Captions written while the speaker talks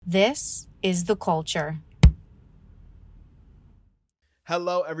This is The Culture.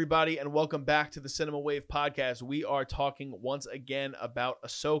 Hello, everybody, and welcome back to the Cinema Wave podcast. We are talking once again about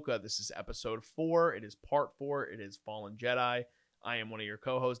AHSOKA. This is episode 4. It is part 4. It is Fallen Jedi. I am one of your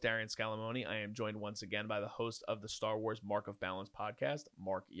co-hosts, Darian Scalamoni. I am joined once again by the host of the Star Wars Mark of Balance podcast,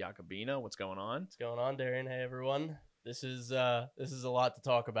 Mark Iacobino. What's going on? What's going on, Darian? Hey, everyone. This is a lot to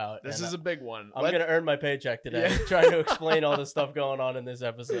talk about. This is a big one. I'm going to earn my paycheck today, trying to explain all the stuff going on in this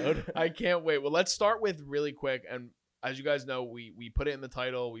episode. I can't wait. Well, let's start with really quick, and as you guys know, we put it in the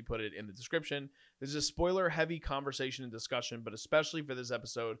title, we put it in the description. This is a spoiler-heavy conversation and discussion, but especially for this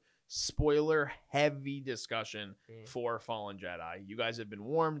episode, spoiler-heavy discussion for Fallen Jedi. You guys have been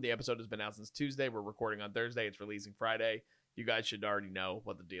warned. The episode has been out since Tuesday. We're recording on Thursday. It's releasing Friday. You guys should already know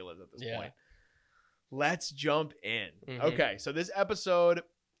what the deal is at this point. Let's jump in. Okay, so this episode,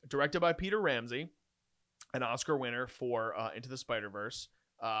 directed by Peter Ramsey, an Oscar winner for Into the Spider-Verse,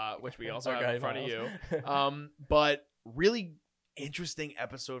 which we also have in front of you. But really interesting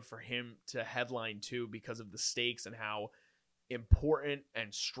episode for him to headline too, because of the stakes and how important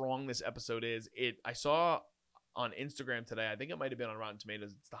and strong this episode is. I saw on Instagram today, I think it might have been on Rotten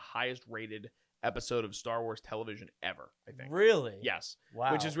Tomatoes, it's the highest rated episode of Star Wars television ever, I think. Really? Yes.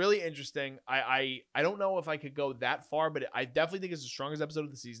 Wow. Which is really interesting. I don't know if I could go that far, but I definitely think it's the strongest episode of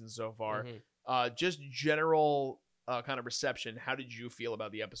the season so far. Just general kind of reception. How did you feel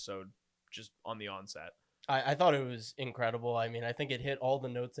about the episode just on the onset? I thought it was incredible. I mean, I think it hit all the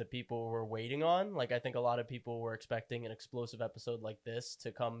notes that people were waiting on. Like, I think a lot of people were expecting an explosive episode like this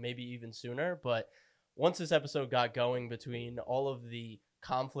to come maybe even sooner. But once this episode got going, between all of the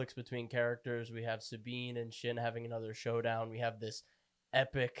conflicts between characters, we have Sabine and Shin having another showdown. We have this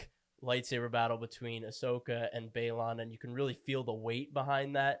epic lightsaber battle between Ahsoka and Baylan, and you can really feel the weight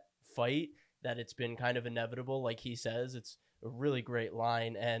behind that fight, that it's been kind of inevitable. Like he says, it's a really great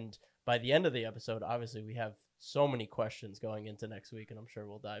line. And by the end of the episode, obviously we have so many questions going into next week, and I'm sure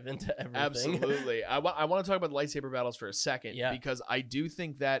we'll dive into everything. Absolutely. I want to talk about the lightsaber battles for a second, because I do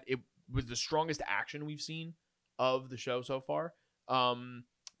think that it was the strongest action we've seen of the show so far.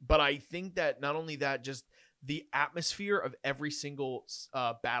 But I think that not only that, just the atmosphere of every single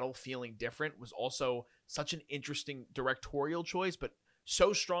battle feeling different was also such an interesting directorial choice, but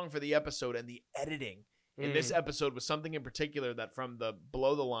so strong for the episode. And the editing in this episode was something in particular that, from the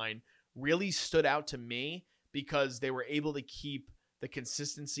below the line, really stood out to me, because they were able to keep the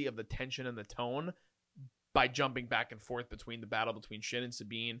consistency of the tension and the tone by jumping back and forth between the battle between Shin and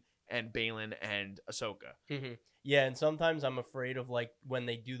Sabine and Baylan and Ahsoka. Yeah, and sometimes I'm afraid of, like, when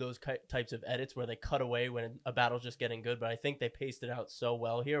they do those types of edits where they cut away when a battle's just getting good. But I think they paced it out so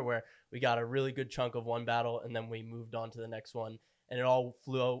well here, where we got a really good chunk of one battle and then we moved on to the next one, and it all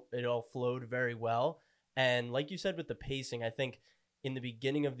flowed very well. And like you said with the pacing, I think in the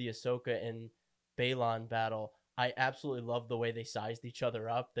beginning of the Ahsoka and Baylan battle, I absolutely loved the way they sized each other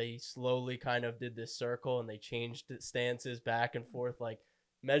up. They slowly kind of did this circle and they changed stances back and forth, like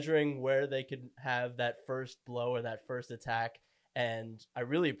measuring where they could have that first blow or that first attack. And I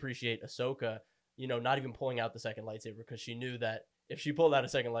really appreciate Ahsoka, not even pulling out the second lightsaber, because she knew that if she pulled out a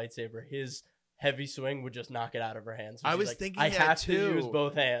second lightsaber, his heavy swing would just knock it out of her hands. So I was thinking I have too. to use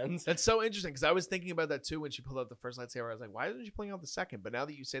both hands. That's so interesting, because I was thinking about that too when she pulled out the first lightsaber. I was like, why isn't she pulling out the second? But now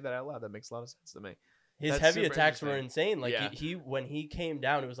that you say that out loud, that makes a lot of sense to me. His heavy attacks were insane. Like when he came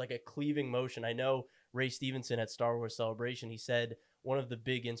down, it was like a cleaving motion. I know Ray Stevenson at Star Wars Celebration, he said one of the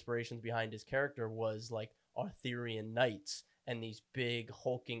big inspirations behind his character was like Arthurian knights and these big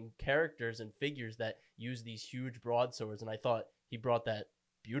hulking characters and figures that use these huge broadswords. And I thought he brought that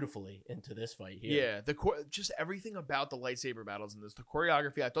beautifully into this fight here. Yeah, just everything about the lightsaber battles in this, the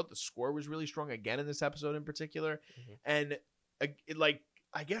choreography. I thought the score was really strong again in this episode in particular, and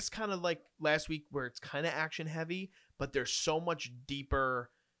I guess kind of like last week where it's kind of action heavy, but there's so much deeper,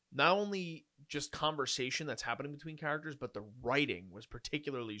 not only just conversation that's happening between characters, but the writing was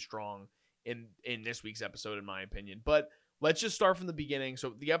particularly strong in this week's episode, in my opinion. But let's just start from the beginning.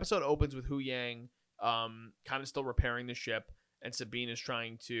 So the episode opens with Hu Yang kind of still repairing the ship, and Sabine is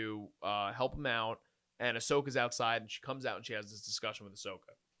trying to help him out, and Ahsoka's outside, and she comes out and she has this discussion with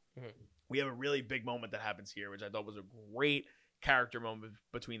Ahsoka. We have a really big moment that happens here, which I thought was a great character moment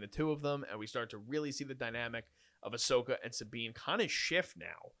between the two of them, and we start to really see the dynamic of Ahsoka and Sabine kind of shift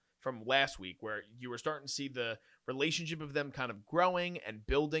now from last week, where you were starting to see the relationship of them kind of growing and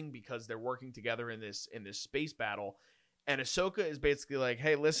building because they're working together in this space battle. And Ahsoka is basically like,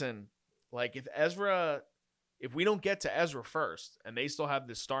 hey, listen, like if we don't get to Ezra first and they still have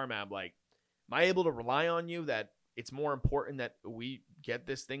this star map, like, am I able to rely on you that it's more important that we get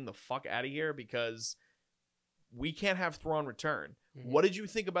this thing the fuck out of here, because we can't have Thrawn return. What did you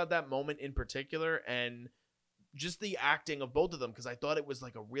think about that moment in particular, and just the acting of both of them? Because I thought it was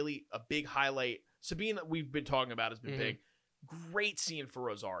like a big highlight. Sabine, that we've been talking about, has been big. Great scene for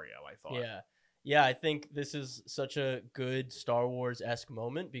Rosario, I thought. Yeah, I think this is such a good Star Wars-esque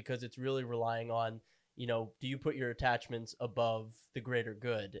moment because it's really relying on, do you put your attachments above the greater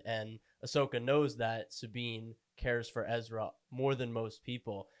good? And Ahsoka knows that Sabine cares for Ezra more than most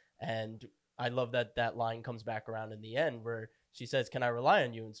people. And I love that that line comes back around in the end where she says, "Can I rely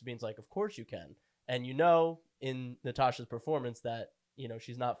on you?" And Sabine's like, "Of course you can." And in Natasha's performance that,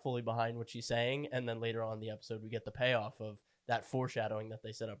 she's not fully behind what she's saying. And then later on in the episode, we get the payoff of that foreshadowing that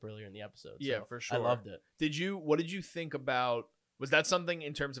they set up earlier in the episode. Yeah, so for sure. I loved it. What did you think about, was that something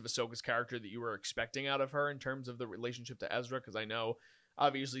in terms of Ahsoka's character that you were expecting out of her in terms of the relationship to Ezra? Because I know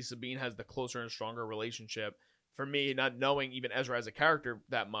obviously Sabine has the closer and stronger relationship. For me, not knowing even Ezra as a character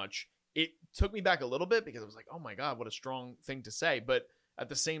that much, it took me back a little bit because I was like, oh my God, what a strong thing to say. But at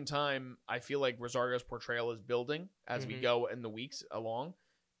the same time, I feel like Rosario's portrayal is building as we go in the weeks along.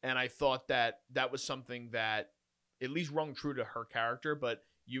 And I thought that was something that at least rung true to her character, but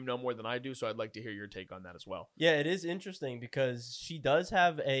you know more than I do, so I'd like to hear your take on that as well. Yeah, it is interesting because she does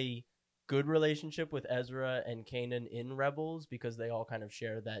have a good relationship with Ezra and Kanan in Rebels because they all kind of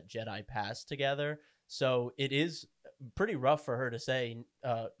share that Jedi past together. So it is pretty rough for her to say,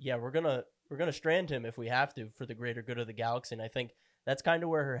 we're gonna strand him if we have to for the greater good of the galaxy. And I think that's kind of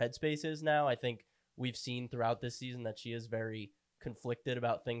where her headspace is now. I think we've seen throughout this season that she is very conflicted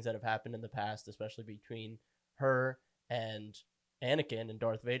about things that have happened in the past, especially between her and Anakin and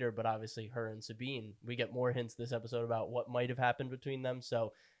Darth Vader, but obviously her and Sabine. We get more hints this episode about what might have happened between them.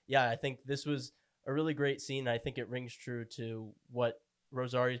 So yeah, I think this was a really great scene. I think it rings true to what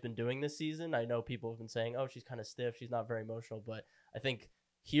Rosario's been doing this season. I know people have been saying, oh, she's kind of stiff, she's not very emotional, but I think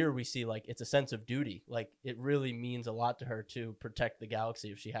here we see like it's a sense of duty. Like it really means a lot to her to protect the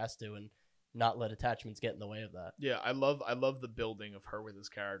galaxy if she has to and not let attachments get in the way of that. Yeah, I love the building of her with this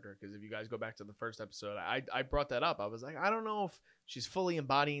character, because if you guys go back to the first episode, I brought that up. I was like, I don't know if she's fully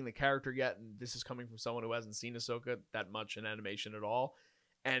embodying the character yet, and this is coming from someone who hasn't seen Ahsoka that much in animation at all.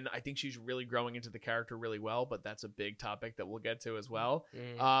 And I think she's really growing into the character really well, but that's a big topic that we'll get to as well.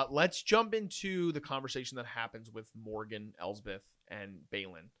 Let's jump into the conversation that happens with Morgan, Elsbeth, and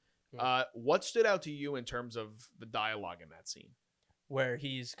Balin. What stood out to you in terms of the dialogue in that scene? Where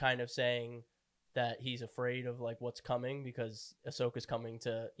he's kind of saying that he's afraid of like what's coming because Ahsoka's coming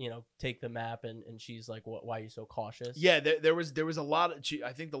to, take the map, and she's like, why are you so cautious? Yeah, there was a lot of,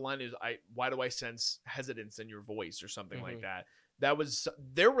 I think the line is, why do I sense hesitance in your voice or something like that. That was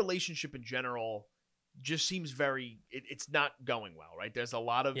their relationship in general just seems it's not going well, right? There's a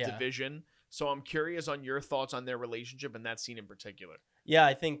lot of division. So I'm curious on your thoughts on their relationship and that scene in particular. Yeah,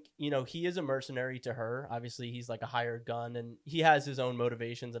 I think, he is a mercenary to her. Obviously, he's like a hired gun and he has his own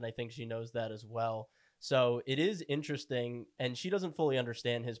motivations, and I think she knows that as well. So it is interesting, and she doesn't fully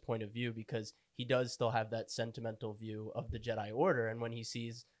understand his point of view because he does still have that sentimental view of the Jedi Order. And when he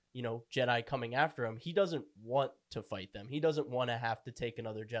sees, Jedi coming after him, he doesn't want to fight them. He doesn't want to have to take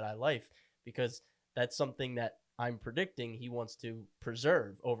another Jedi life because that's something that I'm predicting he wants to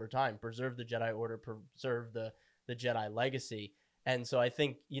preserve over time, preserve the Jedi Order, preserve the Jedi legacy. And so I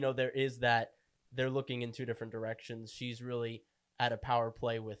think, there is that they're looking in two different directions. She's really at a power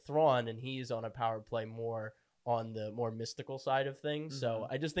play with Thrawn, and he's on a power play more on the more mystical side of things. So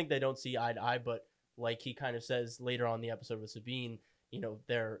I just think they don't see eye to eye, but like he kind of says later on in the episode with Sabine,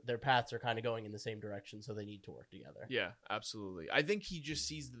 their paths are kind of going in the same direction, so they need to work together. Yeah, absolutely. I think he just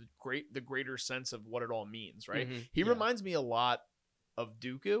sees the greater sense of what it all means, right? He reminds me a lot of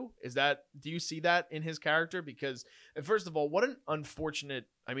Dooku. Do you see that in his character? Because first of all, what an unfortunate,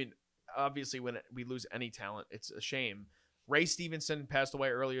 obviously when we lose any talent, it's a shame. Ray Stevenson passed away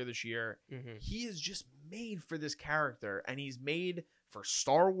earlier this year. He is just made for this character, and he's made for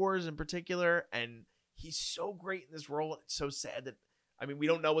Star Wars in particular, and he's so great in this role. It's so sad that, we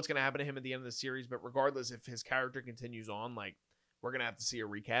don't know what's going to happen to him at the end of the series, but regardless, if his character continues on, like, we're going to have to see a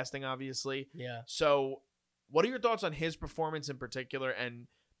recasting, obviously. Yeah. So what are your thoughts on his performance in particular, and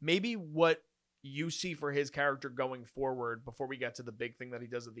maybe what you see for his character going forward before we get to the big thing that he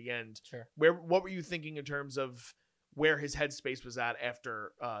does at the end? Sure. What were you thinking in terms of where his headspace was at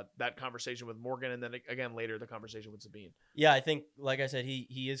after that conversation with Morgan, and then again later the conversation with Sabine? Yeah, I think, like I said,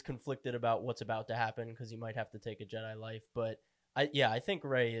 he is conflicted about what's about to happen because he might have to take a Jedi life, but I think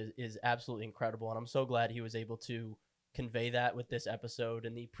Ray is absolutely incredible, and I'm so glad he was able to convey that with this episode.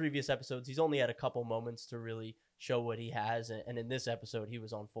 In the previous episodes, he's only had a couple moments to really show what he has, and in this episode, he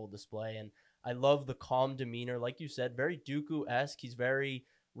was on full display. And I love the calm demeanor, like you said, very Dooku-esque. He's very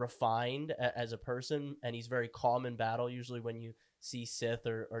refined as a person, and he's very calm in battle. Usually when you see Sith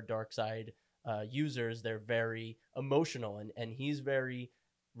or dark side users, they're very emotional, and he's very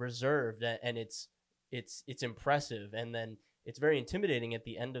reserved, and it's impressive. And then it's very intimidating at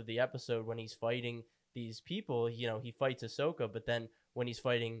the end of the episode when he's fighting these people. He fights Ahsoka, but then when he's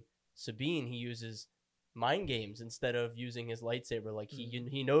fighting Sabine, he uses mind games instead of using his lightsaber. Like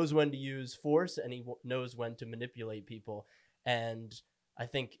he knows when to use force, and he knows when to manipulate people. And I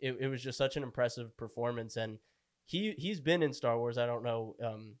think it was just such an impressive performance. And he's been in Star Wars. I don't know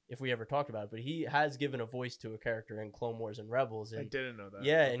if we ever talked about it, but he has given a voice to a character in Clone Wars and Rebels. And I didn't know that.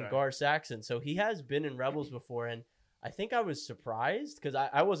 Yeah, Okay. in Gar Saxon. So he has been in Rebels before, and I think I was surprised because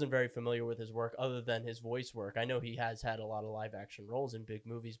I wasn't very familiar with his work other than his voice work. I know he has had a lot of live action roles in big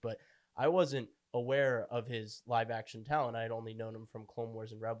movies, but I wasn't aware of his live action talent. I had only known him from Clone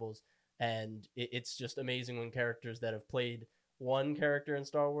Wars and Rebels, and it's just amazing when characters that have played one character in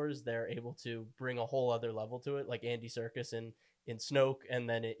Star Wars, they're able to bring a whole other level to it, like Andy Serkis in Snoke, and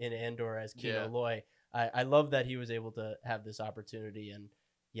then in Andor as Kino Loy. I love that he was able to have this opportunity, and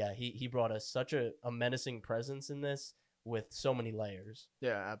yeah, he brought us such a menacing presence in this with so many layers.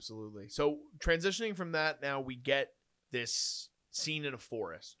 Yeah, absolutely. So transitioning from that, now we get this scene in a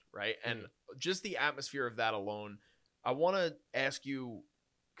forest, right? And just the atmosphere of that alone, I want to ask you,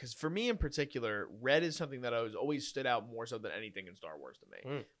 because for me in particular, red is something that always stood out more so than anything in Star Wars to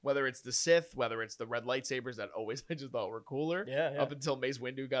me. Whether it's the Sith, whether it's the red lightsabers that always I just thought were cooler. Yeah. Up until Mace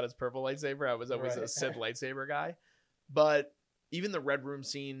Windu got his purple lightsaber, I was always a Sith lightsaber guy. But even the Red Room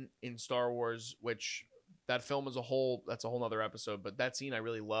scene in Star Wars, which that film as a whole, that's a whole nother episode, but that scene I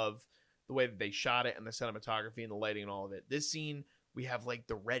really love the way that they shot it and the cinematography and the lighting and all of it. This scene, we have like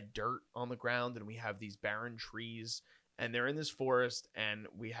the red dirt on the ground and we have these barren trees and they're in this forest and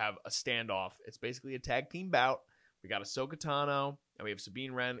we have a standoff. It's basically a tag team bout. We got Ahsoka Tano and we have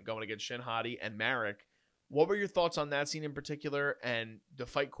Sabine Wren going against Shin Hati and Marek. What were your thoughts on that scene in particular and the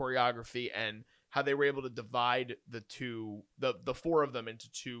fight choreography and how they were able to divide the four of them into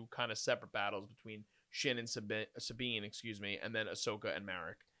two kind of separate battles between Shin and Sabine, and then Ahsoka and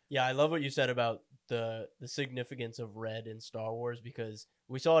Marek? Yeah, I love what you said about the significance of red in Star Wars, because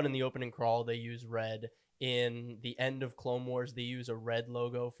we saw it in the opening crawl. They use red. In the end of Clone Wars, they use a red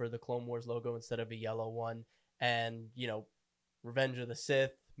logo for the Clone Wars logo instead of a yellow one. And, Revenge of the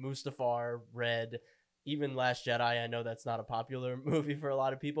Sith, Mustafar, red. Even Last Jedi, I know that's not a popular movie for a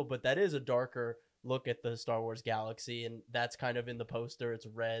lot of people, but that is a darker look at the Star Wars galaxy, and that's kind of in the poster. It's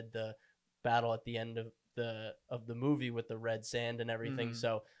red, the battle at the end of the movie with the red sand and everything.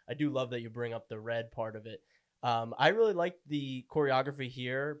 So I do love that you bring up the red part of it. I really like the choreography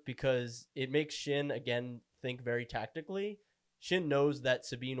here because it makes Shin again think very tactically. Shin knows that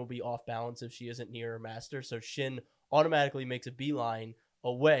Sabine will be off balance if she isn't near her master, so Shin automatically makes a beeline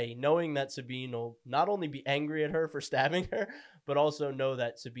away, knowing that Sabine will not only be angry at her for stabbing her, but also know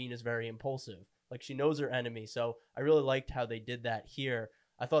that Sabine is very impulsive. Like, she knows her enemy. So I really liked how they did that here.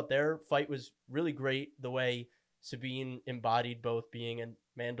 I thought their fight was really great, the way Sabine embodied both being a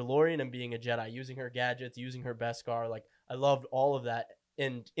Mandalorian and being a Jedi, using her gadgets, using her Beskar. Like, I loved all of that.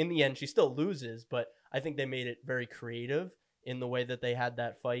 And in the end, she still loses, but I think they made it very creative in the way that they had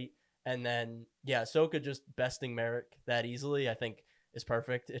that fight. And then, yeah, Ahsoka just besting Marek that easily, I think, is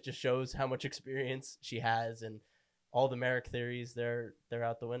perfect. It just shows how much experience she has, and all the Marek theories, they're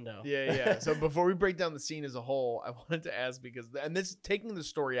out the window. Yeah. So before we break down the scene as a whole, I wanted to ask, because, and this taking the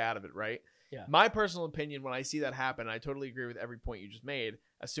story out of it, right? Yeah. My personal opinion, when I see that happen, I totally agree with every point you just made.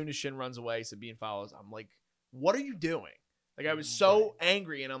 As soon as Shin runs away, Sabine follows. I'm like, what are you doing? Like, I was so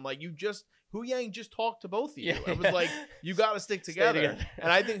angry, and I'm like, Hu Yang just talked to both of you. I was like, you got to stick together. And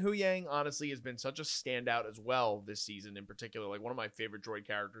I think Hu Yang, honestly, has been such a standout as well this season in particular. Like, one of my favorite droid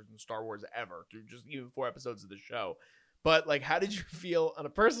characters in Star Wars ever, through just even 4 episodes of the show. But, like, how did you feel on a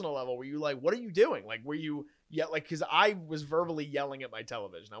personal level? Were you like, what are you doing? Like, were you, because I was verbally yelling at my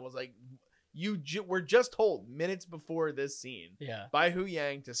television. I was like, were just told minutes before this scene by Hu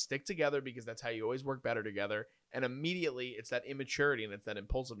Yang to stick together, because that's how you always work better together. And immediately it's that immaturity and it's that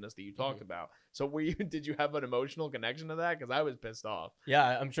impulsiveness that you talked about. So did you have an emotional connection to that? Because I was pissed off. Yeah,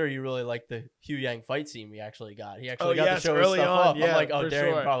 I'm sure you really liked the Hu Yang fight scene we actually got. He actually got to show early his stuff on, up. I'm like, oh,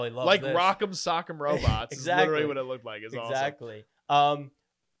 Darian sure. probably loves like this. Rock'em Sock'em Robots. Exactly. Is literally what it looked like. It's exactly. Awesome.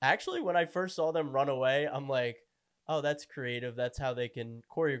 Actually, when I first saw them run away, I'm like, oh, that's creative. That's how they can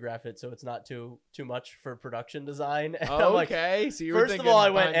choreograph it so it's not too much for production design. And I'm like, okay. So you were first of all, I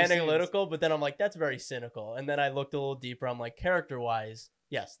went behind the analytical, but then I'm like, that's very cynical. And then I looked a little deeper. I'm like, character-wise,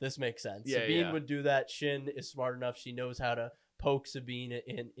 yes, this makes sense. Yeah, Sabine would do that. Shin is smart enough. She knows how to poke Sabine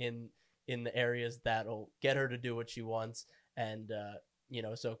in the areas that'll get her to do what she wants. And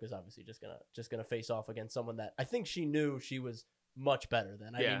Ahsoka's obviously just gonna face off against someone that I think she knew she was much better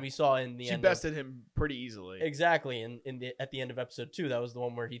than. I Yeah. mean, we saw in the She end bested him pretty easily. exactly at the end of episode 2, that was the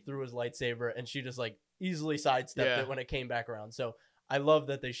one where he threw his lightsaber and she just like easily sidestepped it when it came back around. So I love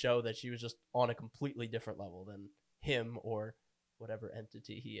that they show that she was just on a completely different level than him or whatever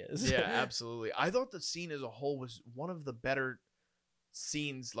entity he is. Yeah, absolutely. I thought the scene as a whole was one of the better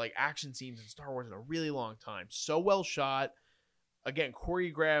scenes, like action scenes in Star Wars in a really long time. So well shot. Again,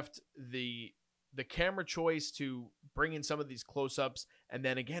 choreographed. The camera choice to bring in some of these close-ups, and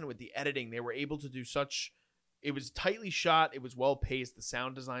then again with the editing, they were able to do such. It was tightly shot. It was well paced. The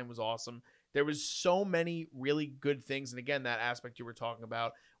sound design was awesome. There was so many really good things, and again, that aspect you were talking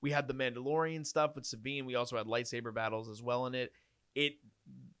about. We had the Mandalorian stuff with Sabine. We also had lightsaber battles as well in it. It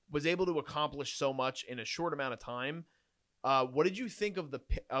was able to accomplish so much in a short amount of time. What did you think of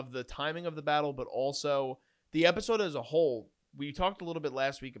the timing of the battle, but also the episode as a whole? We talked a little bit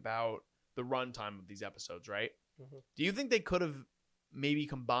last week about the runtime of these episodes, right? Mm-hmm. Do you think they could have maybe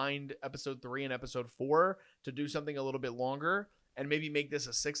combined episode 3 and episode 4 to do something a little bit longer and maybe make this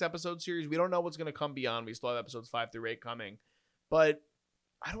a 6-episode series? We don't know what's going to come beyond. We still have episodes 5 through 8 coming, but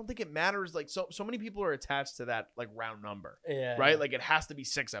I don't think it matters. Like so many people are attached to that like round number, right? Like it has to be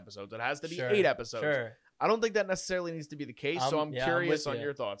 6 episodes. It has to be 8 episodes. Sure. I don't think that necessarily needs to be the case. So I'm curious on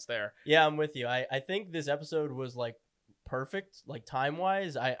your thoughts there. Yeah, I'm with you. I think this episode was like perfect, like time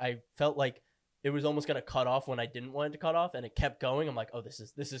wise. I felt like it was almost gonna cut off when I didn't want it to cut off, and it kept going. I'm like, oh, this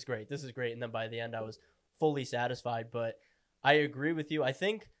is great, and then by the end I was fully satisfied. But I agree with you. I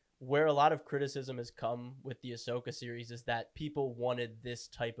think where a lot of criticism has come with the Ahsoka series is that people wanted this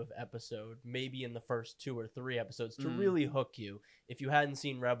type of episode maybe in the first 2 or 3 episodes to really hook you. If you hadn't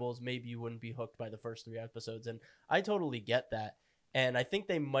seen Rebels, maybe you wouldn't be hooked by the first 3 episodes, and I totally get that. And I think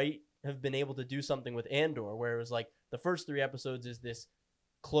they might have been able to do something with Andor where it was like the first 3 episodes is this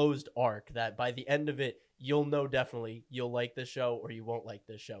closed arc that by the end of it, you'll know definitely you'll like this show or you won't like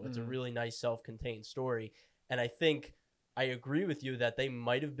this show. It's a really nice self-contained story. And I think I agree with you that they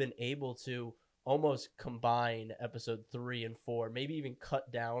might have been able to almost combine episode 3 and 4, maybe even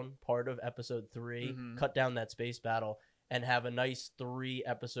cut down part of episode 3, cut down that space battle, and have a nice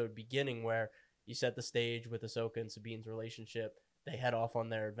 3-episode beginning where you set the stage with Ahsoka and Sabine's relationship. They head off on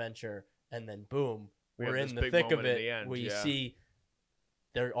their adventure, and then boom, we're in the thick of it. We see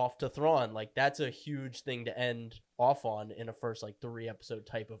they're off to Thrawn. Like that's a huge thing to end off on in a first like 3-episode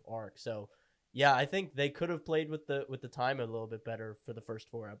type of arc. So yeah, I think they could have played with the time a little bit better for the first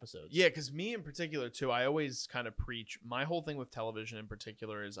 4 episodes. Yeah, because me in particular too, I always kind of preach. My whole thing with television in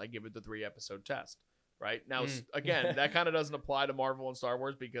particular is I give it the 3-episode test. Right now, again, that kind of doesn't apply to Marvel and Star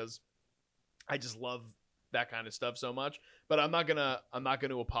Wars because I just love that kind of stuff so much. But I'm not gonna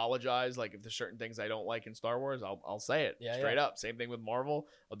apologize. Like if there's certain things I don't like in Star Wars, I'll say it straight up. Same thing with Marvel.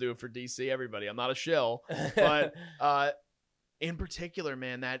 I'll do it for DC. Everybody. I'm not a shill, but in particular,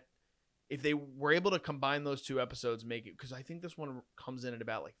 man, that. If they were able to combine those 2 episodes, make it, because I think this one comes in at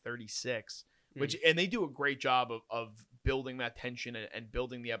about like 36, and they do a great job of building that tension and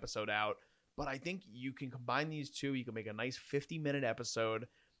building the episode out. But I think you can combine these 2, you can make a nice 50-minute episode,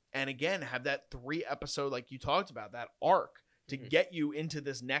 and again have that 3-episode like you talked about, that arc to get you into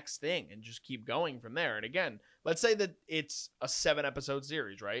this next thing and just keep going from there. And again, let's say that it's a 7-episode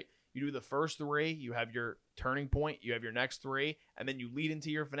series, right? You do the first 3, you have your turning point, you have your next 3, and then you lead into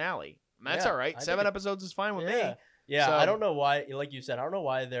your finale. And that's all right. 7 episodes is fine with me. Yeah, so, I don't know why, like you said, I don't know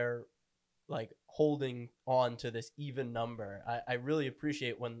why they're like holding on to this even number. I really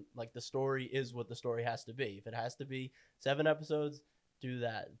appreciate when like the story is what the story has to be. If it has to be 7 episodes, do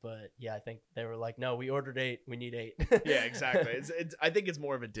that. But yeah, I think they were like, no, we ordered 8, we need 8. Yeah, exactly. It's I think it's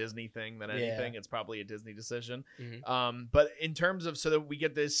more of a Disney thing than anything. It's probably a Disney decision. But in terms of, so that we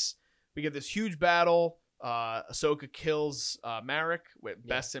get this huge battle. Ahsoka kills Marek,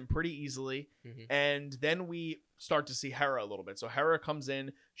 bests him pretty easily, and then we start to see Hera a little bit. So Hera comes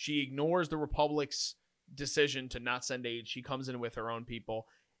in, she ignores the Republic's decision to not send aid. She comes in with her own people.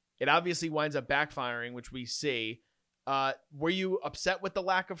 It obviously winds up backfiring, which we see. Were you upset with the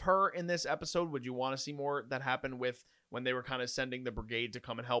lack of her in this episode? Would you want to see more that happened with when they were kind of sending the brigade to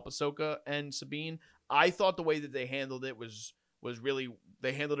come and help Ahsoka and Sabine? I thought the way that they handled it was really,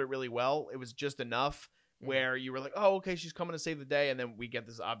 they handled it really well. It was just enough where you were like, oh, okay, she's coming to save the day. And then we get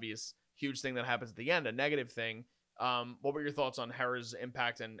this obvious huge thing that happens at the end, a negative thing. What were your thoughts on Hera's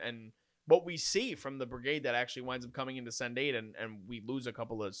impact and what we see from the brigade that actually winds up coming in to send aid and we lose a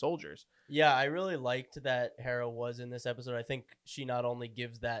couple of soldiers? Yeah, I really liked that Hera was in this episode. I think she not only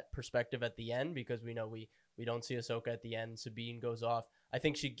gives that perspective at the end, because we know we don't see Ahsoka at the end, Sabine goes off. I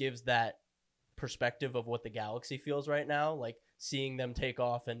think she gives that perspective of what the galaxy feels right now, like seeing them take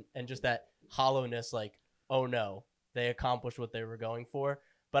off and just that hollowness, like, oh no, they accomplished what they were going for.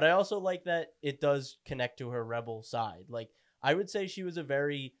 But I also like that it does connect to her rebel side. Like, I would say she was a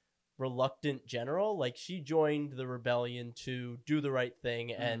very reluctant general. Like, she joined the rebellion to do the right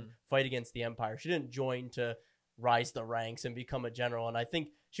thing and fight against the Empire. She didn't join to rise the ranks and become a general. And I think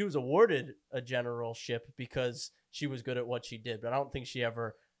she was awarded a generalship because she was good at what she did. But I don't think she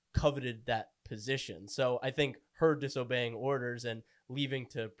ever coveted that position. So I think her disobeying orders and leaving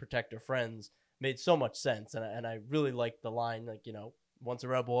to protect her friends made so much sense. And I really liked the line, like, you know, once a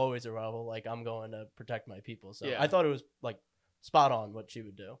rebel, always a rebel. Like, I'm going to protect my people. So Yeah. I thought it was like spot on what she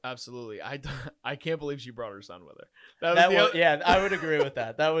would do. Absolutely. I can't believe she brought her son with her. Yeah, I would agree with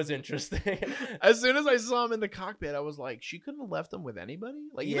that. That was interesting. As soon as I saw him in the cockpit, I was like, she couldn't have left him with anybody?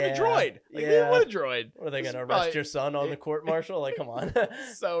 Like, even a Yeah. droid. Like, Yeah. what a droid. What, are they This going to is arrest your son on the court martial? Like, come on.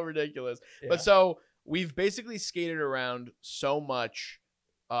 so ridiculous. Yeah. But so we've basically skated around so much.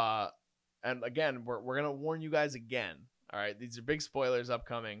 And again, we're going to warn you guys again. All right. These are big spoilers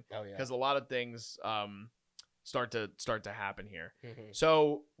upcoming Oh, yeah. because a lot of things start to happen here. Mhm.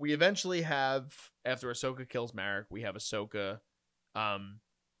 So we eventually have, after Ahsoka kills Marek, we have Ahsoka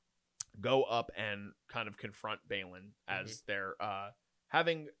go up and kind of confront Balin as they're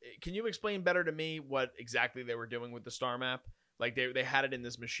having. Can you explain better to me what exactly they were doing with the star map? Like, they had it in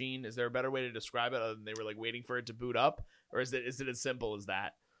this machine. Is there a better way to describe it other than they were like waiting for it to boot up, or is it as simple as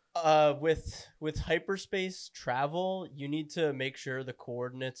that? With hyperspace travel, you need to make sure the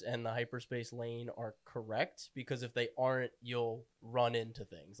coordinates and the hyperspace lane are correct, because if they aren't, you'll run into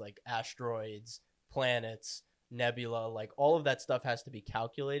things like asteroids, planets, nebula. Like, all of that stuff has to be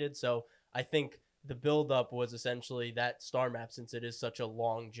calculated. So I think the buildup was essentially that star map, since it is such a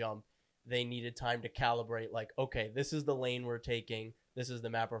long jump, they needed time to calibrate, like, okay, this is the lane we're taking, this is the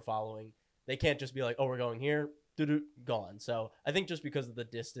map we're following. They can't just be like, oh, we're going here, gone. So I think just because of the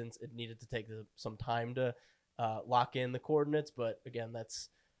distance, it needed to take some time to lock in the coordinates. But again, that's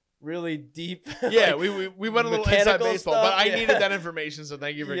really deep. Yeah, like, we went a little inside baseball, stuff, but I yeah. needed that information, so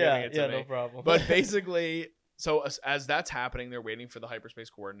thank you for giving it to me. No problem. But basically, so as that's happening, they're waiting for the hyperspace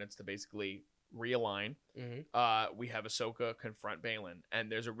coordinates to basically realign. We have Ahsoka confront Balin,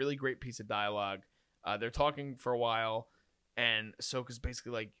 and there's a really great piece of dialogue. They're talking for a while, and Ahsoka's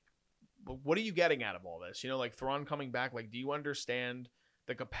basically like, what are you getting out of all this? You know, like, Thrawn coming back, like, do you understand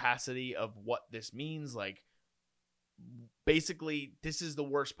the capacity of what this means? Like, basically, this is the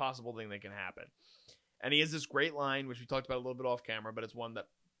worst possible thing that can happen. And he has this great line, which we talked about a little bit off camera, but it's one that,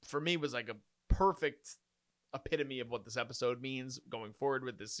 for me, was like a perfect epitome of what this episode means going forward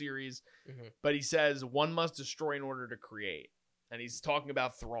with this series. But he says, one must destroy in order to create. And he's talking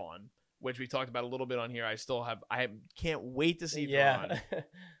about Thrawn, which we talked about a little bit on here. I can't wait to see Thrawn.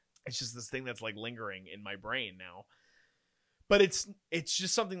 It's just this thing that's like lingering in my brain now. But it's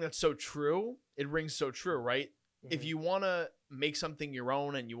just something that's so true. It rings so true, right? If you want to make something your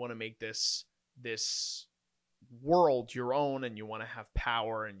own, and you want to make this world your own, and you want to have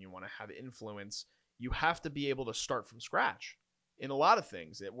power and you want to have influence, you have to be able to start from scratch in a lot of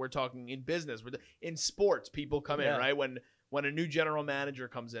things. We're talking in business, in sports, people come in, right? When a new general manager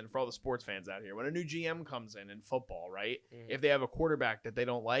comes in, for all the sports fans out here, when a new GM comes in football, right? If they have a quarterback that they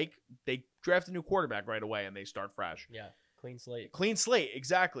don't like, they draft a new quarterback right away and they start fresh. Yeah, clean slate. Clean slate,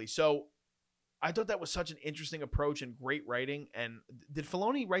 exactly. So I thought that was such an interesting approach and great writing. And did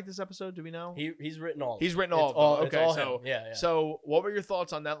Filoni write this episode? Do we know? He's written all. He's written all of them. Okay, so yeah. So what were your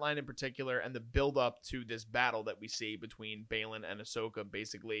thoughts on that line in particular, and the build up to this battle that we see between Balin and Ahsoka,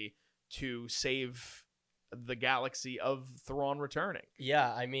 basically to save the galaxy of Thrawn returning?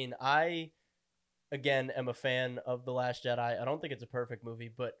 Yeah, I mean, I again am a fan of The Last Jedi. I don't think it's a perfect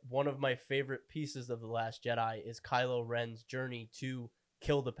movie, but one of my favorite pieces of The Last Jedi is Kylo Ren's journey to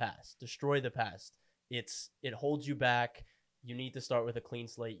kill the past, destroy the past. It holds you back. You need to start with a clean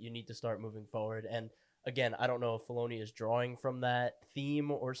slate. You need to start moving forward. And again, I don't know if Filoni is drawing from that theme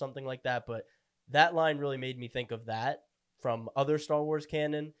or something like that, but that line really made me think of that from other Star Wars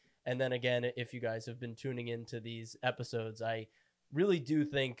canon. And then again, if you guys have been tuning into these episodes, I really do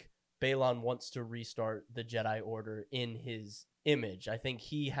think Balon wants to restart the Jedi Order in his image. I think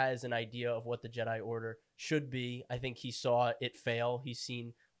he has an idea of what the Jedi Order should be. I think he saw it fail. He's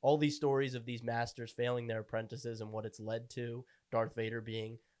seen all these stories of these masters failing their apprentices and what it's led to, Darth Vader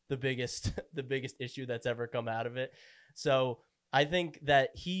being the biggest issue that's ever come out of it. So I think that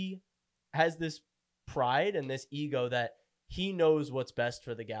he has this pride and this ego that he knows what's best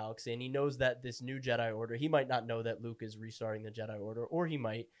for the galaxy, and he knows that this new Jedi Order, he might not know that Luke is restarting the Jedi Order, or he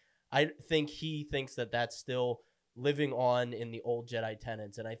might. I think he thinks that that's still living on in the old Jedi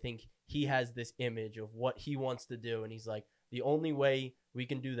tenets, and I think he has this image of what he wants to do, and he's like, the only way we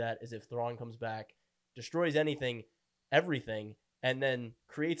can do that is if Thrawn comes back, destroys anything, everything and then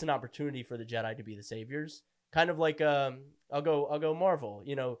creates an opportunity for the Jedi to be the saviors. Kind of like I'll go Marvel,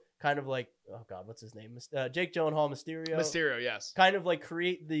 kind of like, oh god, what's his name? Jake Gyllenhaal, Mysterio, yes. Kind of like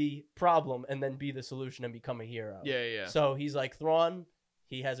create the problem and then be the solution and become a hero. Yeah. So he's like Thrawn,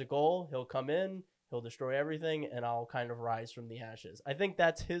 he has a goal, he'll come in, he'll destroy everything, and I'll kind of rise from the ashes. I think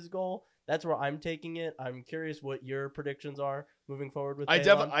that's his goal. That's where I'm taking it. I'm curious what your predictions are moving forward with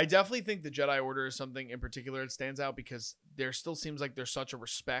Balon. I definitely think the Jedi Order is something in particular that stands out because there still seems like there's such a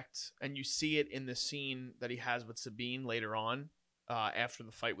respect, and you see it in the scene that he has with Sabine later on after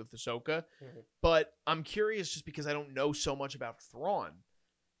the fight with Ahsoka. Mm-hmm. But I'm curious just because I don't know so much about Thrawn.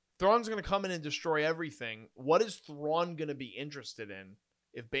 Thrawn's going to come in and destroy everything. What is Thrawn going to be interested in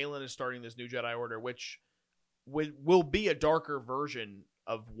if Balon is starting this new Jedi Order, which will be a darker version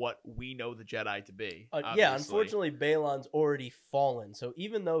of what we know the Jedi to be? Yeah, unfortunately, Balon's already fallen. So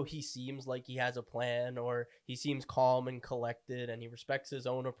even though he seems like he has a plan, or he seems calm and collected, and he respects his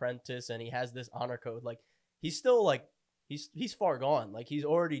own apprentice, and he has this honor code, like he's still like he's far gone. Like he's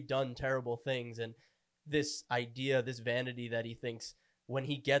already done terrible things, and this idea, this vanity that he thinks when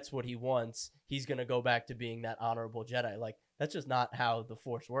he gets what he wants, he's gonna go back to being that honorable Jedi. Like that's just not how the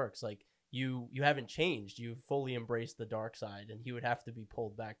Force works. Like you haven't changed. You've fully embraced the dark side, and he would have to be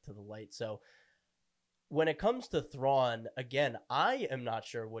pulled back to the light. So when it comes to Thrawn, again, I am not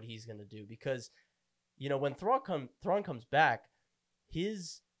sure what he's going to do because, when Thrawn comes back,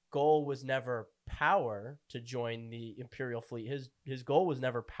 his goal was never power to join the Imperial fleet. His goal was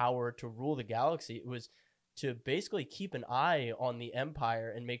never power to rule the galaxy. It was to basically keep an eye on the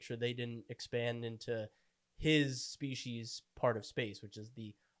Empire and make sure they didn't expand into his species part of space, which is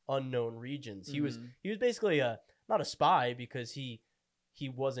the unknown regions. He was basically not a spy because he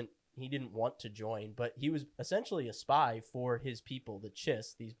didn't want to join, but he was essentially a spy for his people, the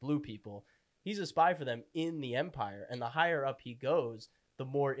Chiss, these blue people. He's a spy for them in the Empire, and the higher up he goes, the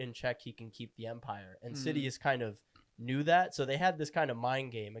more in check he can keep the Empire. And Sidious kind of knew that, so they had this kind of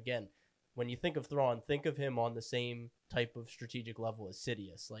mind game. Again, when you think of Thrawn, think of him on the same type of strategic level as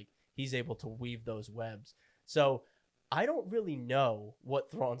Sidious. Like he's able to weave those webs. So I don't really know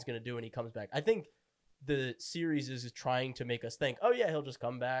what Thrawn's going to do when he comes back. I think the series is trying to make us think, oh yeah, he'll just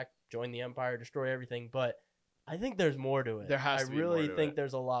come back, join the Empire, destroy everything. But I think there's more to it. There has to be more to it. I really think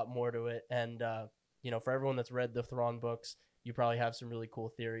there's a lot more to it. And, for everyone that's read the Thrawn books, you probably have some really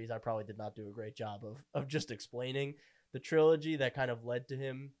cool theories. I probably did not do a great job of just explaining the trilogy that kind of led to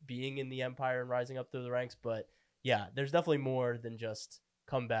him being in the Empire and rising up through the ranks. But yeah, there's definitely more than just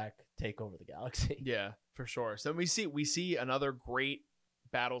come back, take over the galaxy. Yeah, for sure. So we see another great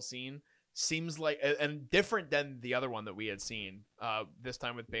battle scene. Seems like, and different than the other one that we had seen, this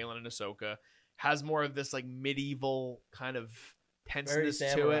time with Balon and Ahsoka, has more of this like medieval kind of tenseness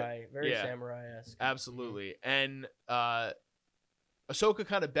to it. Very samurai-esque. Absolutely. And Ahsoka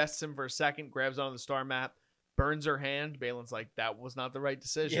kind of bests him for a second, grabs onto the star map, burns her hand. Balon's like, that was not the right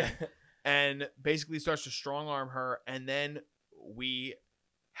decision. Yeah. And basically starts to strong arm her. And then we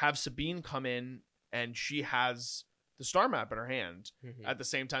have Sabine come in, and she has the star map in her hand at the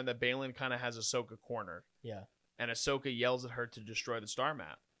same time that Balon kind of has Ahsoka cornered. Yeah. And Ahsoka yells at her to destroy the star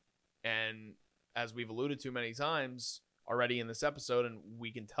map. And as we've alluded to many times already in this episode, and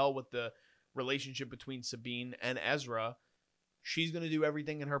we can tell with the relationship between Sabine and Ezra, she's going to do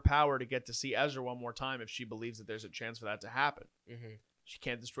everything in her power to get to see Ezra one more time if she believes that there's a chance for that to happen. She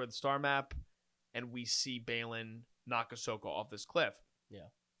can't destroy the star map, and we see Balon knock Ahsoka off this cliff. Yeah.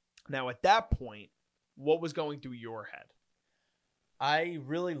 Now, at that point, what was going through your head? I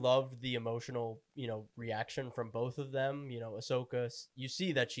really loved the emotional, reaction from both of them. Ahsoka, you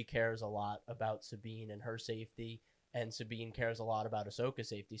see that she cares a lot about Sabine and her safety, and Sabine cares a lot about Ahsoka's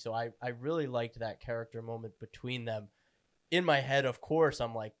safety. So I really liked that character moment between them. In my head, of course,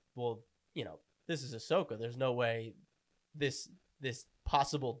 I'm like, well, this is Ahsoka. There's no way this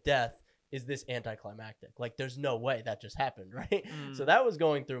possible death is this anticlimactic. Like, there's no way that just happened, right? So that was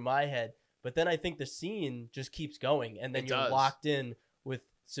going through my head. But then I think the scene just keeps going, and then you're locked in with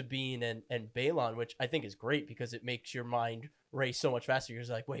Sabine and Balon, which I think is great because it makes your mind race so much faster. You're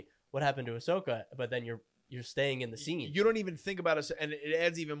just like, wait, what happened to Ahsoka? But then you're staying in the scene. You don't even think about it, and it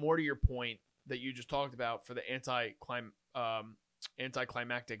adds even more to your point that you just talked about for the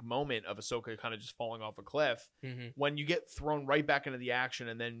anticlimactic moment of Ahsoka kind of just falling off a cliff. When you get thrown right back into the action,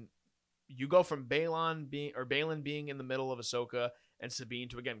 and then you go from Balon being in the middle of Ahsoka and Sabine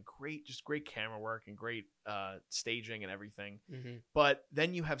to, again, great camera work and great staging and everything. But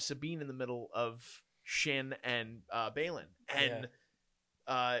then you have Sabine in the middle of Shin and Balon, and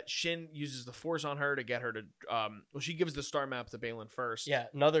Shin uses the Force on her to get her to she gives the star map to Balon first. Yeah,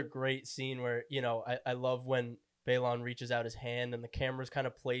 another great scene where I love when Balon reaches out his hand and the camera's kind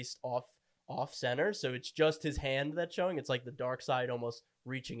of placed off center, so it's just his hand that's showing. It's like the dark side almost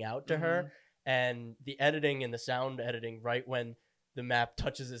reaching out to her, and the editing and the sound editing right when the map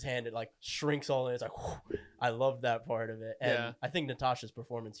touches his hand, it like shrinks all in. It's like, whew. I love that part of it. And I think Natasha's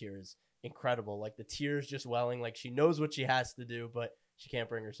performance here is incredible. Like the tears just welling, like she knows what she has to do, but she can't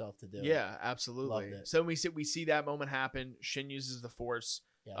bring herself to do it. Yeah, absolutely. So we see that moment happen. Shin uses the force,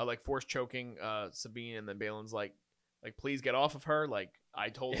 like force choking Sabine, and then Balin's like, please get off of her. Like I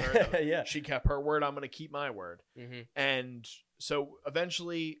told her that she kept her word. I'm going to keep my word. And so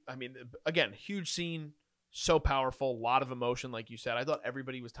eventually, I mean, again, huge scene. So powerful, a lot of emotion, like you said. I thought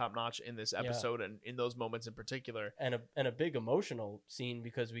everybody was top notch in this episode and in those moments in particular. And a big emotional scene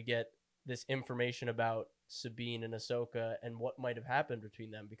because we get this information about Sabine and Ahsoka and what might have happened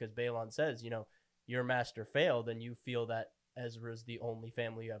between them. Because Balon says, your master failed, and you feel that Ezra's the only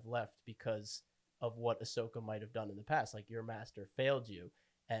family you have left because of what Ahsoka might have done in the past. Like your master failed you,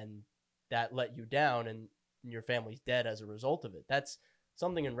 and that let you down, and your family's dead as a result of it. That's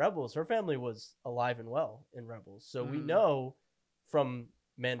something in Rebels. Her family was alive and well in Rebels. So we know from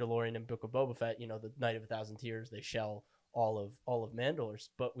Mandalorian and Book of Boba Fett, the Night of 1,000 Tears, they shell all of Mandalore.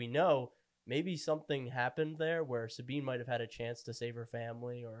 But we know maybe something happened there where Sabine might have had a chance to save her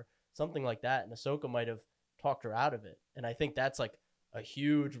family or something like that. And Ahsoka might have talked her out of it. And I think that's like a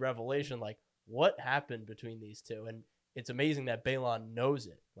huge revelation. Like what happened between these two? And it's amazing that Balon knows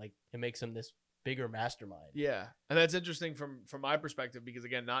it. Like it makes him this bigger mastermind. Yeah, and that's interesting from my perspective because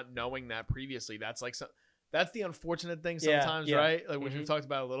again, not knowing that previously, that's the unfortunate thing sometimes, right? Like which we've talked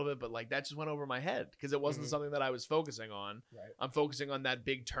about a little bit, but like that just went over my head because it wasn't something that I was focusing on. Right. I'm focusing on that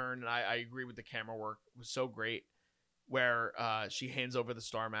big turn, and I agree with the camera work. It was so great where she hands over the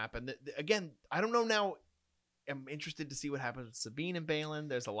star map, and again, I don't know now. I'm interested to see what happens with Sabine and Balin.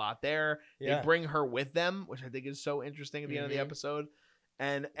 There's a lot there. They bring her with them, which I think is so interesting at the end of the episode.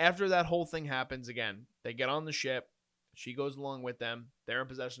 And after that whole thing happens, again, they get on the ship. She goes along with them. They're in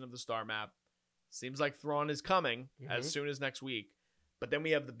possession of the star map. Seems like Thrawn is coming as soon as next week. But then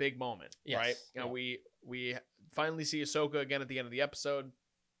we have the big moment, right? And we finally see Ahsoka again at the end of the episode.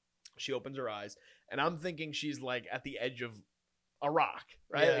 She opens her eyes. And I'm thinking she's like at the edge of a rock,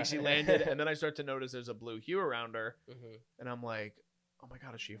 right? Yeah. Like she landed. And then I start to notice there's a blue hue around her. And I'm like, oh my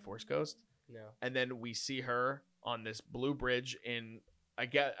God, is she a Force ghost? No. And then we see her on this blue bridge in...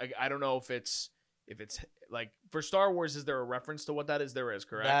 I don't know if it's like for Star Wars, is there a reference to what that is? There is,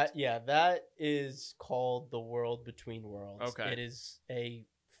 correct? That is called the World Between Worlds. Okay. It is a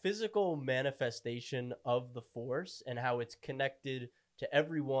physical manifestation of the Force and how it's connected to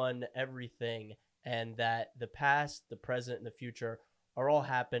everyone, everything, and that the past, the present, and the future are all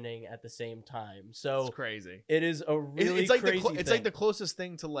happening at the same time. So it's crazy. It is a really crazy thing. It's like the closest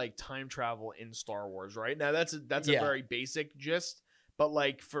thing to like time travel in Star Wars, right? Now that's a very basic gist. But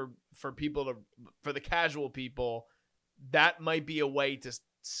like for people for the casual people, that might be a way to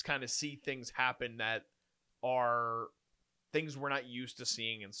kind of see things happen that are things we're not used to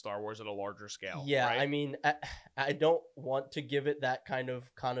seeing in Star Wars at a larger scale. Yeah, right? I mean, I don't want to give it that kind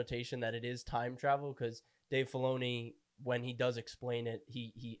of connotation that it is time travel because Dave Filoni, when he does explain it,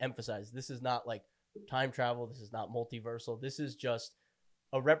 he emphasizes this is not like time travel. This is not multiversal. This is just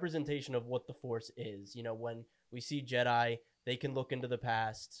a representation of what the Force is. When we see Jedi, they can look into the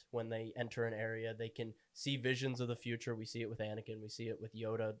past when they enter an area. They can see visions of the future. We see it with Anakin. We see it with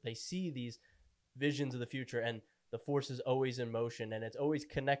Yoda. They see these visions of the future, and the Force is always in motion, and it's always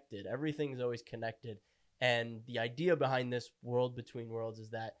connected. Everything's always connected. And the idea behind this World Between Worlds is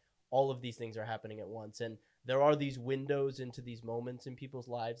that all of these things are happening at once. And there are these windows into these moments in people's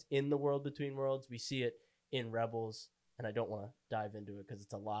lives in the World Between Worlds. We see it in Rebels. And I don't want to dive into it because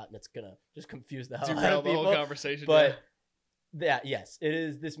it's a lot, and it's going to just confuse the hell out of people. The whole conversation. But yes, it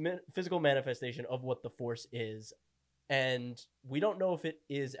is this physical manifestation of what the Force is, and we don't know if it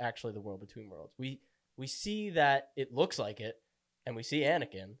is actually the World Between Worlds. We see that it looks like it, and we see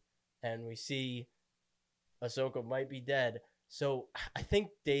Anakin, and we see Ahsoka might be dead. So I think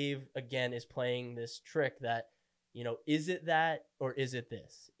Dave again is playing this trick that, is it that or is it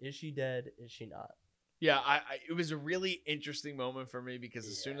this? Is she dead? Is she not? Yeah, it was a really interesting moment for me because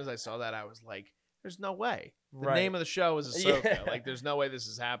as soon as I saw that, I was like, there's no way. The name of the show is Ahsoka. Yeah. Like, there's no way this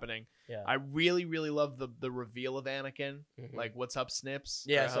is happening. Yeah. I really, really love the reveal of Anakin. Like, what's up, Snips?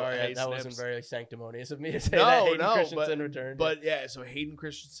 Yeah, sorry, that Snips. wasn't very sanctimonious of me to say that Hayden Christensen returned. But yeah, so Hayden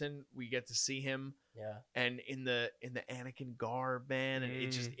Christensen, we get to see him. Yeah. And in the Anakin garb, man, and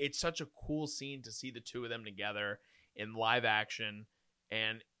it's such a cool scene to see the two of them together in live action.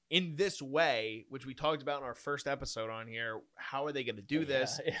 And in this way, which we talked about in our first episode on here, how are they going to do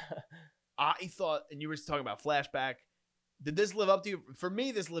this? Yeah. I thought, and you were talking about flashback. Did this live up to you? For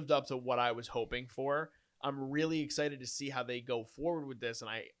me, this lived up to what I was hoping for. I'm really excited to see how they go forward with this, and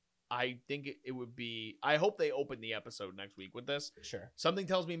I think it would be. I hope they open the episode next week with this. Sure. Something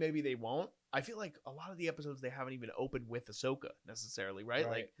tells me maybe they won't. I feel like a lot of the episodes they haven't even opened with Ahsoka necessarily, right?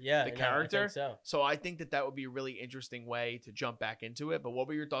 Like yeah, the no, character. I think so. So I think that would be a really interesting way to jump back into it. But what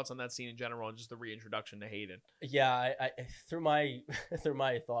were your thoughts on that scene in general and just the reintroduction to Hayden? Yeah, I through my through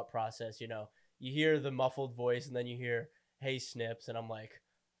my thought process, you hear the muffled voice and then you hear "Hey Snips," and I'm like,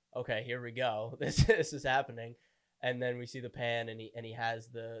 okay, here we go. This is happening. And then we see the pan, and he has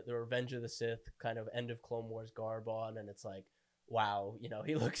the Revenge of the Sith kind of end of Clone Wars garb on, and it's like, wow,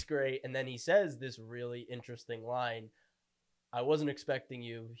 he looks great. And then he says this really interesting line, "I wasn't expecting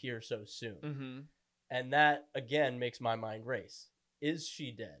you here so soon." Mm-hmm. And that, again, makes my mind race. Is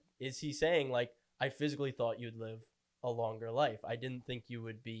she dead? Is he saying, like, I physically thought you'd live a longer life. I didn't think you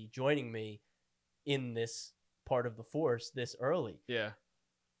would be joining me in this part of the Force this early. Yeah.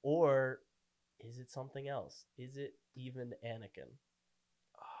 Or is it something else? Is it even Anakin?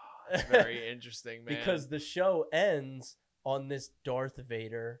 That's very interesting, man. Because the show ends on this Darth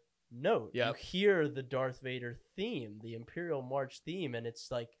Vader note. Yep. You hear the Darth Vader theme, the Imperial March theme, and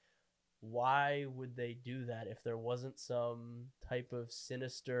it's like, why would they do that if there wasn't some type of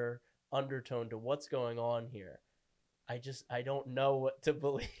sinister undertone to what's going on here? I don't know what to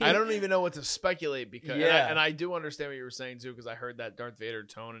believe. I don't even know what to speculate because, Yeah. and I do understand what you were saying too, because I heard that Darth Vader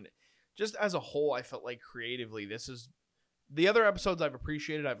tone, and just as a whole, I felt like creatively, this is the other episodes I've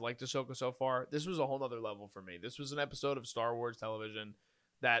appreciated. I've liked Ahsoka so far. This was a whole nother level for me. This was an episode of Star Wars television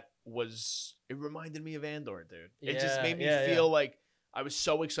that it reminded me of Andor, dude. It just made me feel like I was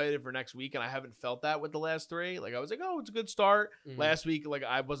so excited for next week, and I haven't felt that with the last three. Like, I was like, oh, it's a good start. Mm-hmm. Last week, like,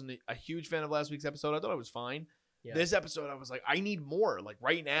 I wasn't a huge fan of last week's episode. I thought it was fine. Yeah. This episode, I was like, I need more, like,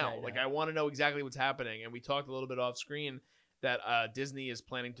 right now. Yeah, like, I want to know exactly what's happening. And we talked a little bit off screen that Disney is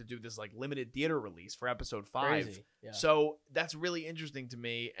planning to do this, like, limited theater release for episode 5. Crazy. Yeah. So that's really interesting to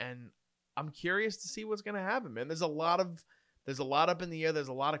me, and I'm curious to see what's going to happen, man. There's a lot up in the air. There's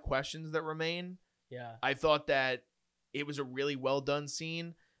a lot of questions that remain. Yeah. I thought that it was a really well done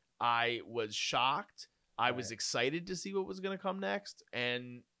scene. I was shocked. I was excited to see what was going to come next.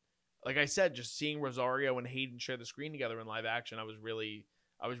 And like I said, just seeing Rosario and Hayden share the screen together in live action, I was really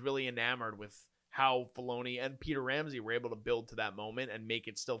enamored with how Filoni and Peter Ramsey were able to build to that moment and make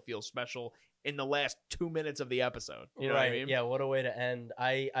it still feel special in the last 2 minutes of the episode. You know what I mean? Yeah, what a way to end.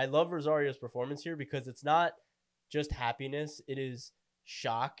 I love Rosario's performance here because it's not just happiness. It is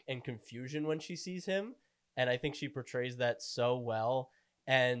shock and confusion when she sees him. And I think she portrays that so well.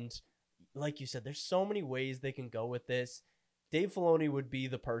 And like you said, there's so many ways they can go with this. Dave Filoni would be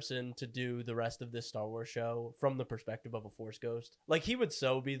the person to do the rest of this Star Wars show from the perspective of a Force ghost. Like, he would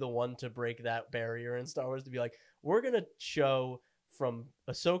so be the one to break that barrier in Star Wars, to be like, we're going to show from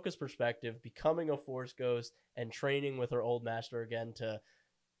Ahsoka's perspective, becoming a Force ghost and training with her old master again to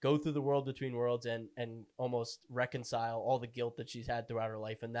go through the world between worlds and almost reconcile all the guilt that she's had throughout her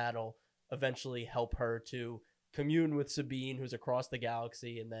life. And that'll eventually help her to commune with Sabine, who's across the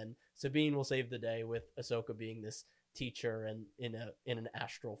galaxy. And then Sabine will save the day with Ahsoka being this teacher and in an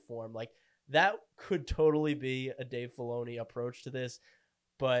astral form. Like, that could totally be a Dave Filoni approach to this,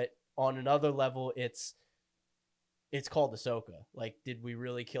 but on another level, it's called Ahsoka. Like, did we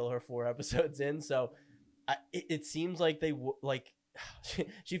really kill her 4 episodes in? So it seems like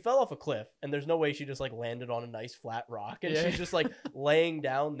she fell off a cliff, and there's no way she just like landed on a nice flat rock, and she's just like laying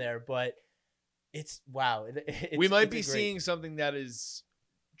down there. But it's wow. We might be seeing something that is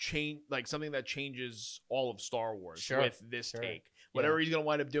something that changes all of Star Wars with this take. Whatever he's going to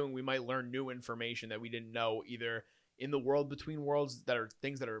wind up doing, we might learn new information that we didn't know, either in the world between worlds that are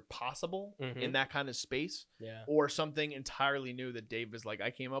things that are possible in that kind of space, or something entirely new that Dave is like,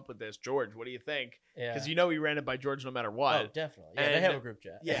 I came up with this. George, what do you think? Because he ran it by George no matter what. Oh, definitely. Yeah, they have a group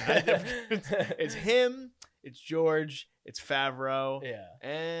chat. Yeah. It's him, it's George, it's Favreau,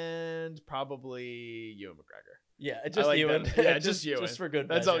 and probably Ewan McGregor. Yeah, just like Ewan. Yeah, just Ewan. Just for good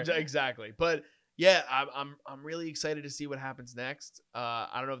That's measure. all, exactly. But yeah, I'm really excited to see what happens next. I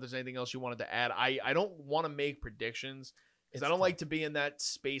don't know if there's anything else you wanted to add. I don't want to make predictions because I don't like to be in that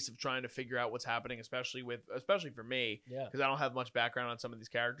space of trying to figure out what's happening, especially for me, because I don't have much background on some of these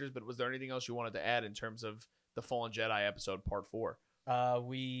characters. But was there anything else you wanted to add in terms of the Fallen Jedi episode part 4?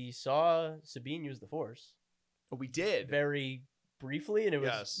 We saw Sabine use the Force. We did very briefly, and it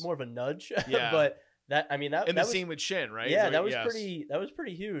was more of a nudge. Yeah, but that was, scene with Shin, right? Yeah, that was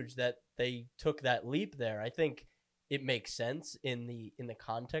pretty huge that they took that leap there. I think it makes sense in the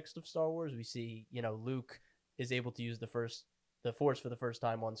context of Star Wars. We see, Luke is able to use the Force for the first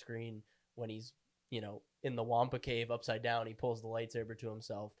time on screen when he's, in the Wampa cave upside down, he pulls the lightsaber to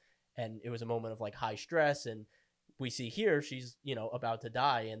himself. And it was a moment of like high stress. And we see here she's, about to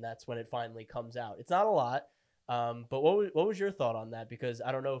die. And that's when it finally comes out. It's not a lot. But what was your thought on that? Because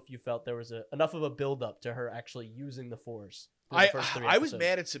I don't know if you felt there was enough of a build up to her actually using the Force. I was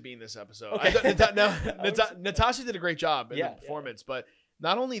mad at Sabine this episode. Okay. Natasha did a great job in the Yeah. performance, but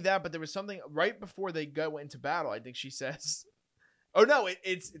not only that, but there was something right before they go into battle. I think she says, "Oh no,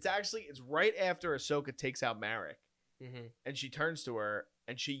 it's right after Ahsoka takes out Marek, and she turns to her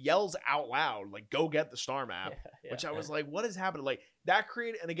and she yells out loud like, 'Go get the star map,'" which I was like, "What is happening?" Like that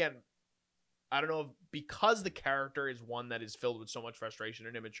created, and again, I don't know if because the character is one that is filled with so much frustration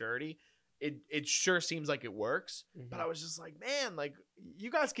and immaturity. It sure seems like it works, but I was just like, man, like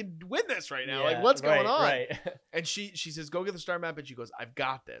you guys can win this right now. Like what's going on? Right. And she says, "Go get the star map," and she goes, "I've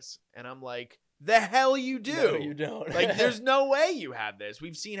got this." And I'm like, the hell you do? No, you don't. Like there's no way you had this.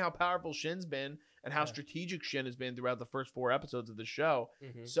 We've seen how powerful Shin's been and how strategic Shin has been throughout the first 4 episodes of the show.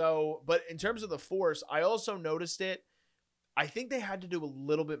 So, but in terms of the Force, I also noticed it. I think they had to do a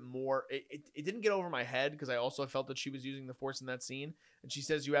little bit more. It didn't get over my head because I also felt that she was using the Force in that scene. And she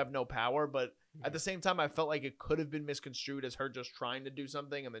says, "You have no power." But at the same time, I felt like it could have been misconstrued as her just trying to do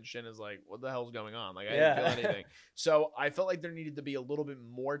something. And then Shin is like, "What the hell's going on?" Like, I didn't feel anything. So I felt like there needed to be a little bit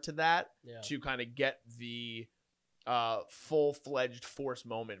more to that to kind of get the full-fledged Force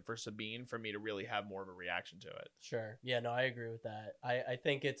moment for Sabine for me to really have more of a reaction to it. Sure. Yeah, no, I agree with that. I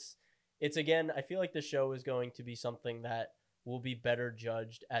think it's again, I feel like the show is going to be something that will be better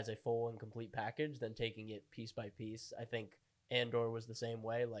judged as a full and complete package than taking it piece by piece. I think Andor was the same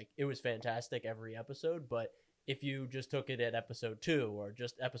way. Like, it was fantastic every episode, but if you just took it at episode 2 or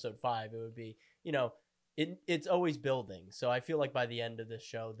just episode 5, it would be, it's always building. So I feel like by the end of this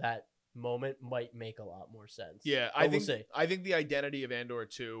show, that moment might make a lot more sense. Yeah, But we'll we'll see. I think the identity of Andor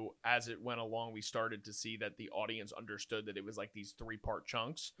 2, as it went along, we started to see that the audience understood that it was like these 3-part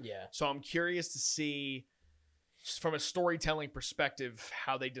chunks. Yeah. So I'm curious to see, just from a storytelling perspective,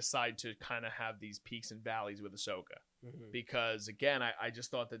 how they decide to kind of have these peaks and valleys with Ahsoka. Because again, I just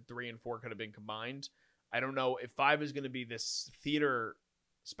thought that 3 and 4 could have been combined. I don't know if 5 is going to be this theater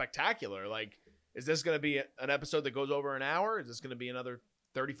spectacular. Like, is this going to be an episode that goes over an hour? Is this going to be another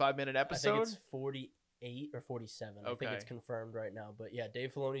 35-minute episode? I think it's 48 or 47. I think it's confirmed right now. But yeah,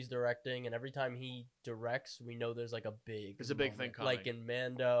 Dave Filoni's directing, and every time he directs, we know there's like a big thing coming. Like in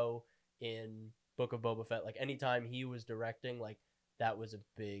Mando, in Book of Boba Fett, like anytime he was directing, like that was a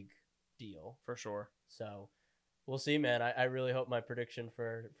big deal. For sure. So we'll see, man. I really hope my prediction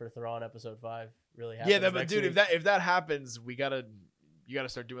for Thrawn episode 5 really happens. Yeah, but next dude, week. if that happens, you gotta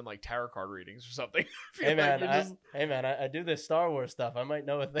start doing like tarot card readings or something. Hey man, I do this Star Wars stuff. I might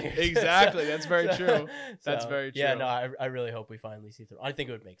know a thing. Exactly, that's very true. That's very true. Yeah, no, I really hope we finally see Thrawn. I think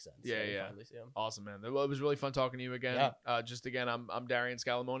it would make sense. Yeah. Finally see him. Awesome, man. Well, it was really fun talking to you again. Yeah. I'm Darian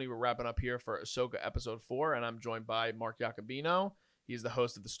Scalamoni. We're wrapping up here for Ahsoka episode 4, and I'm joined by Mark Iacobino. He's the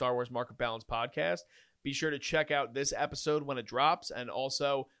host of the Star Wars Market Balance podcast. Be sure to check out this episode when it drops, and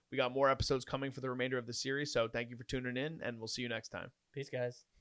also we got more episodes coming for the remainder of the series. So thank you for tuning in, and we'll see you next time. Peace, guys.